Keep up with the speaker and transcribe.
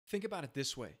Think about it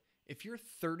this way. If you're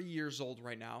 30 years old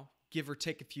right now, give or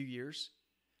take a few years,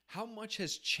 how much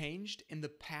has changed in the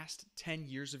past 10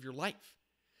 years of your life?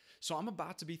 So I'm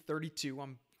about to be 32.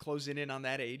 I'm closing in on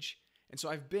that age. And so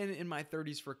I've been in my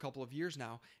 30s for a couple of years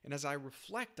now. And as I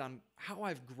reflect on how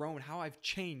I've grown, how I've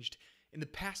changed in the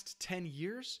past 10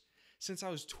 years, since I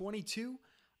was 22,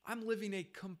 I'm living a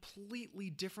completely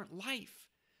different life.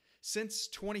 Since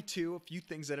 22, a few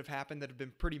things that have happened that have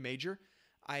been pretty major.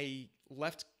 I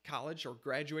left college or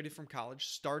graduated from college,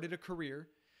 started a career,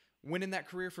 went in that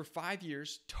career for 5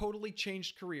 years, totally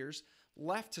changed careers,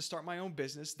 left to start my own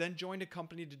business, then joined a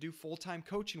company to do full-time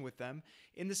coaching with them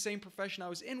in the same profession I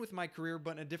was in with my career,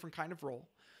 but in a different kind of role.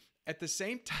 At the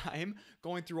same time,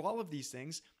 going through all of these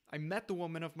things, I met the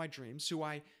woman of my dreams who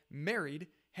I married,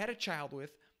 had a child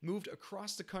with, moved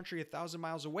across the country 1,000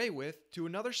 miles away with to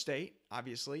another state,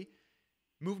 obviously,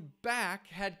 moved back,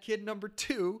 had kid number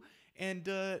 2, and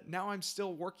now I'm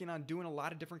still working on doing a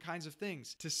lot of different kinds of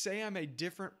things. To say I'm a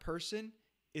different person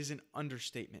is an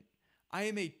understatement. I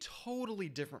am a totally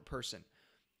different person.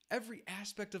 Every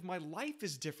aspect of my life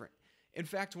is different. In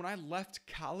fact, when I left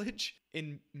college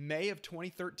in May of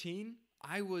 2013,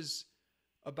 I was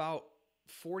about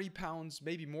 40 pounds,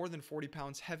 maybe more than 40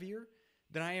 pounds heavier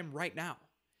than I am right now.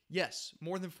 Yes,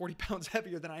 more than 40 pounds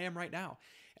heavier than I am right now.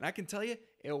 And I can tell you,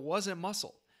 it wasn't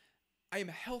muscle. I am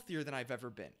healthier than I've ever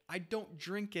been. I don't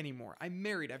drink anymore. I'm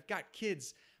married. I've got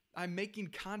kids. I'm making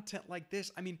content like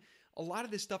this. I mean, a lot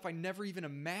of this stuff I never even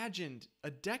imagined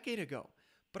a decade ago,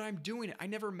 but I'm doing it. I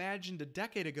never imagined a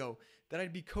decade ago that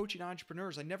I'd be coaching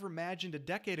entrepreneurs. I never imagined a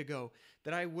decade ago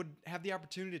that I would have the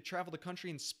opportunity to travel the country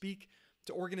and speak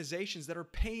to organizations that are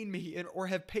paying me or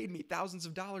have paid me thousands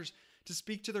of dollars to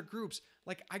speak to their groups.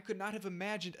 Like, I could not have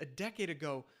imagined a decade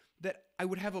ago that I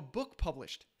would have a book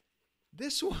published.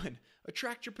 This one,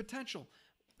 Attract Your Potential.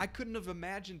 I couldn't have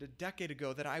imagined a decade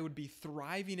ago that I would be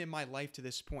thriving in my life to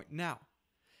this point. Now,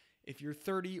 if you're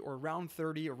 30 or around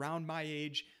 30, around my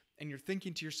age, and you're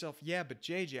thinking to yourself, yeah, but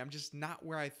JJ, I'm just not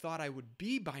where I thought I would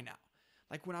be by now.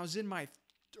 Like when I was in my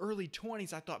early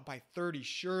 20s, I thought by 30,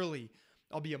 surely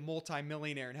I'll be a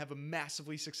multimillionaire and have a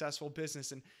massively successful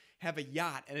business and have a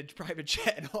yacht and a private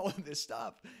jet and all of this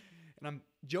stuff. And I'm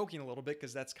joking a little bit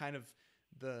because that's kind of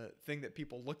the thing that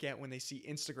people look at when they see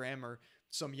Instagram or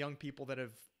some young people that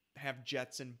have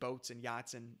jets and boats and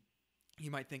yachts, and you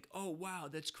might think, oh, wow,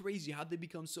 that's crazy. How'd they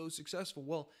become so successful?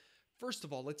 Well, first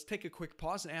of all, let's take a quick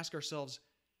pause and ask ourselves,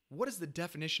 what is the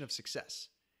definition of success?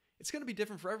 It's going to be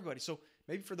different for everybody. So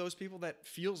maybe for those people that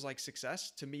feels like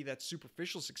success, to me, that's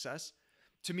superficial success.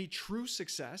 To me, true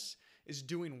success is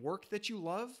doing work that you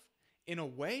love in a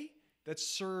way that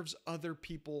serves other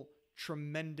people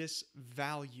tremendous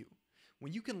value.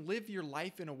 When you can live your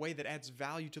life in a way that adds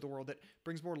value to the world, that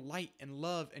brings more light and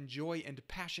love and joy and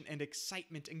passion and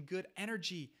excitement and good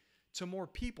energy to more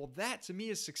people, that to me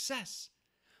is success.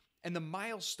 And the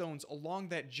milestones along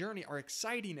that journey are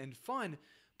exciting and fun,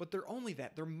 but they're only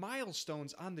that. They're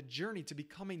milestones on the journey to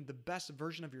becoming the best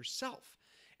version of yourself.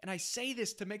 And I say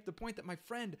this to make the point that, my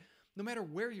friend, no matter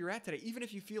where you're at today, even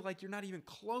if you feel like you're not even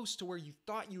close to where you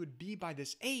thought you would be by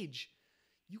this age,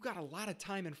 you got a lot of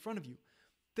time in front of you.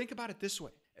 Think about it this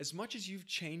way. As much as you've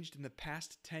changed in the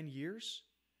past 10 years,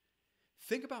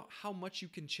 think about how much you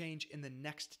can change in the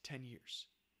next 10 years.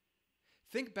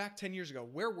 Think back 10 years ago.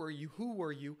 Where were you? Who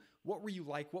were you? What were you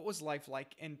like? What was life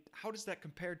like? And how does that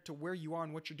compare to where you are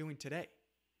and what you're doing today?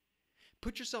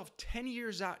 Put yourself 10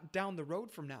 years out down the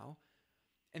road from now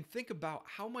and think about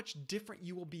how much different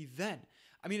you will be then.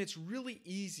 I mean, it's really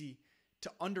easy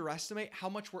to underestimate how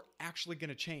much we're actually going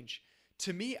to change.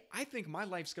 To me, I think my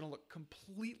life's going to look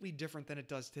completely different than it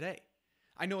does today.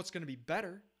 I know it's going to be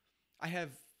better. I have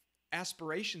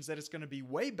aspirations that it's going to be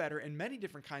way better in many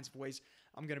different kinds of ways.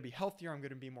 I'm going to be healthier. I'm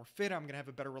going to be more fit. I'm going to have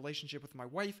a better relationship with my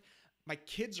wife. My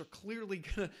kids are clearly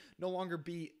going to no longer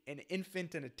be an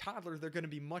infant and a toddler. They're going to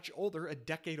be much older, a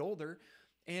decade older.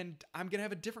 And I'm going to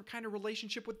have a different kind of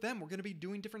relationship with them. We're going to be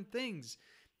doing different things.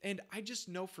 And I just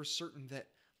know for certain that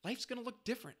life's going to look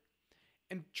different.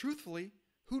 And truthfully,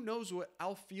 who knows what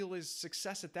I'll feel is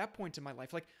success at that point in my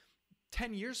life. Like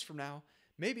 10 years from now,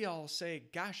 maybe I'll say,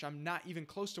 gosh, I'm not even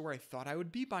close to where I thought I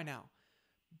would be by now.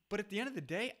 But at the end of the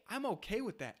day, I'm okay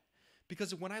with that.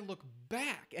 Because when I look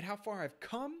back at how far I've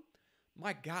come,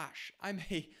 my gosh, I'm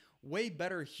a way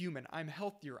better human. I'm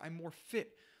healthier. I'm more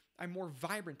fit. I'm more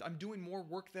vibrant. I'm doing more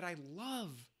work that I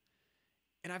love.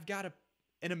 And I've got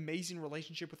an amazing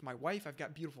relationship with my wife. I've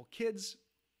got beautiful kids.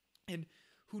 And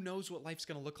who knows what life's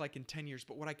going to look like in 10 years.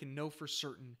 But what I can know for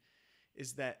certain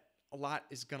is that a lot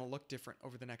is going to look different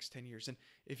over the next 10 years. And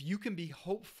if you can be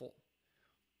hopeful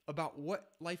about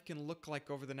what life can look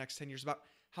like over the next 10 years, about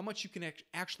how much you can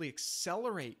actually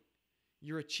accelerate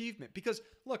your achievement. Because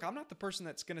look, I'm not the person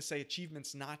that's going to say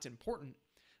achievement's not important.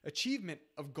 Achievement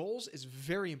of goals is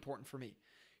very important for me.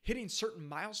 Hitting certain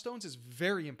milestones is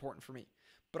very important for me.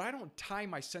 But I don't tie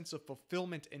my sense of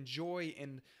fulfillment and joy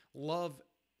and love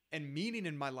and meaning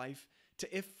in my life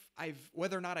to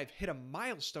whether or not I've hit a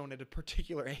milestone at a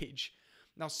particular age.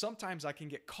 Now, sometimes I can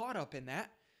get caught up in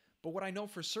that, but what I know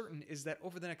for certain is that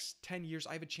over the next 10 years,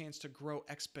 I have a chance to grow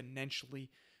exponentially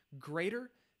greater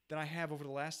than I have over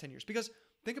the last 10 years. Because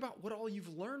think about what all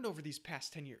you've learned over these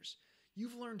past 10 years.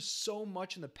 You've learned so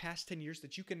much in the past 10 years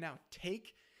that you can now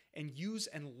take and use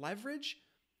and leverage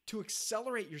to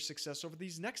accelerate your success over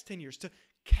these next 10 years, to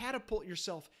catapult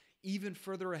yourself even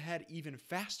further ahead, even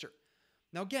faster.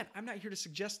 Now, again, I'm not here to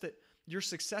suggest that your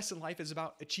success in life is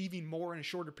about achieving more in a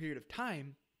shorter period of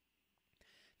time.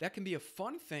 That can be a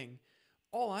fun thing.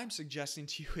 All I'm suggesting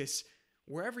to you is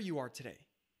wherever you are today,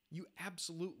 you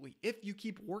absolutely, if you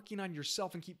keep working on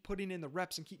yourself and keep putting in the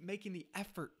reps and keep making the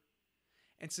effort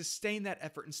and sustain that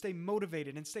effort and stay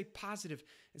motivated and stay positive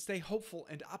and stay hopeful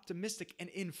and optimistic and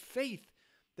in faith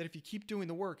that if you keep doing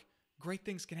the work, great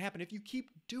things can happen. If you keep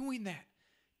doing that,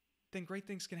 then great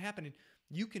things can happen. And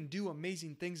you can do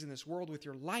amazing things in this world with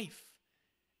your life.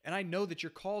 And I know that you're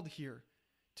called here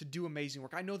to do amazing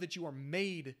work. I know that you are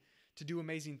made to do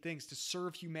amazing things, to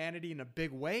serve humanity in a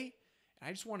big way. And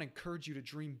I just want to encourage you to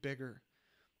dream bigger,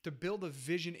 to build a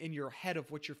vision in your head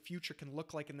of what your future can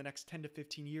look like in the next 10 to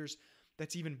 15 years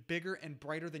that's even bigger and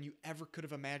brighter than you ever could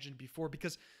have imagined before.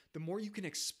 Because the more you can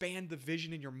expand the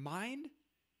vision in your mind,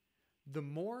 the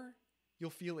more you'll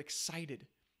feel excited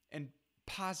and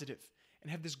positive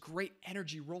and have this great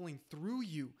energy rolling through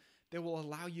you that will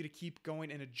allow you to keep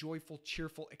going in a joyful,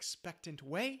 cheerful, expectant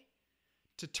way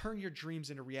to turn your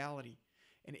dreams into reality.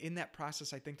 And in that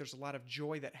process, I think there's a lot of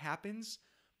joy that happens,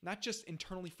 not just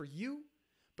internally for you,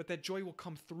 but that joy will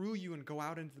come through you and go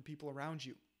out into the people around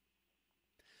you.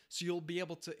 So you'll be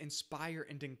able to inspire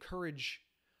and encourage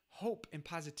hope and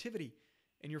positivity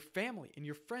in your family, in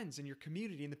your friends, in your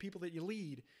community, in the people that you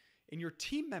lead, in your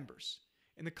team members,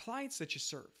 in the clients that you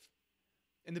serve,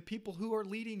 in the people who are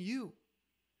leading you.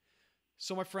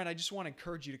 So my friend, I just want to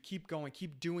encourage you to keep going,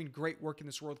 keep doing great work in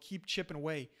this world, keep chipping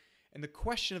away. And the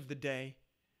question of the day,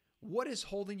 what is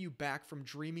holding you back from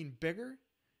dreaming bigger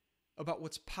about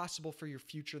what's possible for your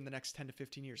future in the next 10 to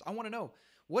 15 years? I want to know,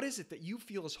 what is it that you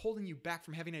feel is holding you back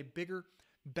from having a bigger,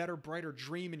 better, brighter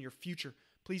dream in your future?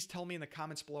 Please tell me in the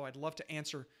comments below. I'd love to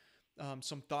answer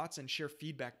some thoughts and share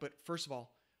feedback. But first of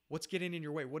all, what's getting in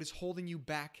your way? What is holding you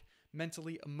back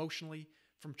mentally, emotionally,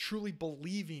 from truly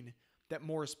believing that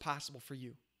more is possible for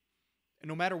you? And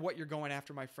no matter what you're going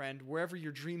after, my friend, wherever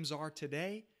your dreams are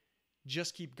today,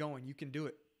 just keep going. You can do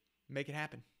it. Make it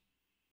happen.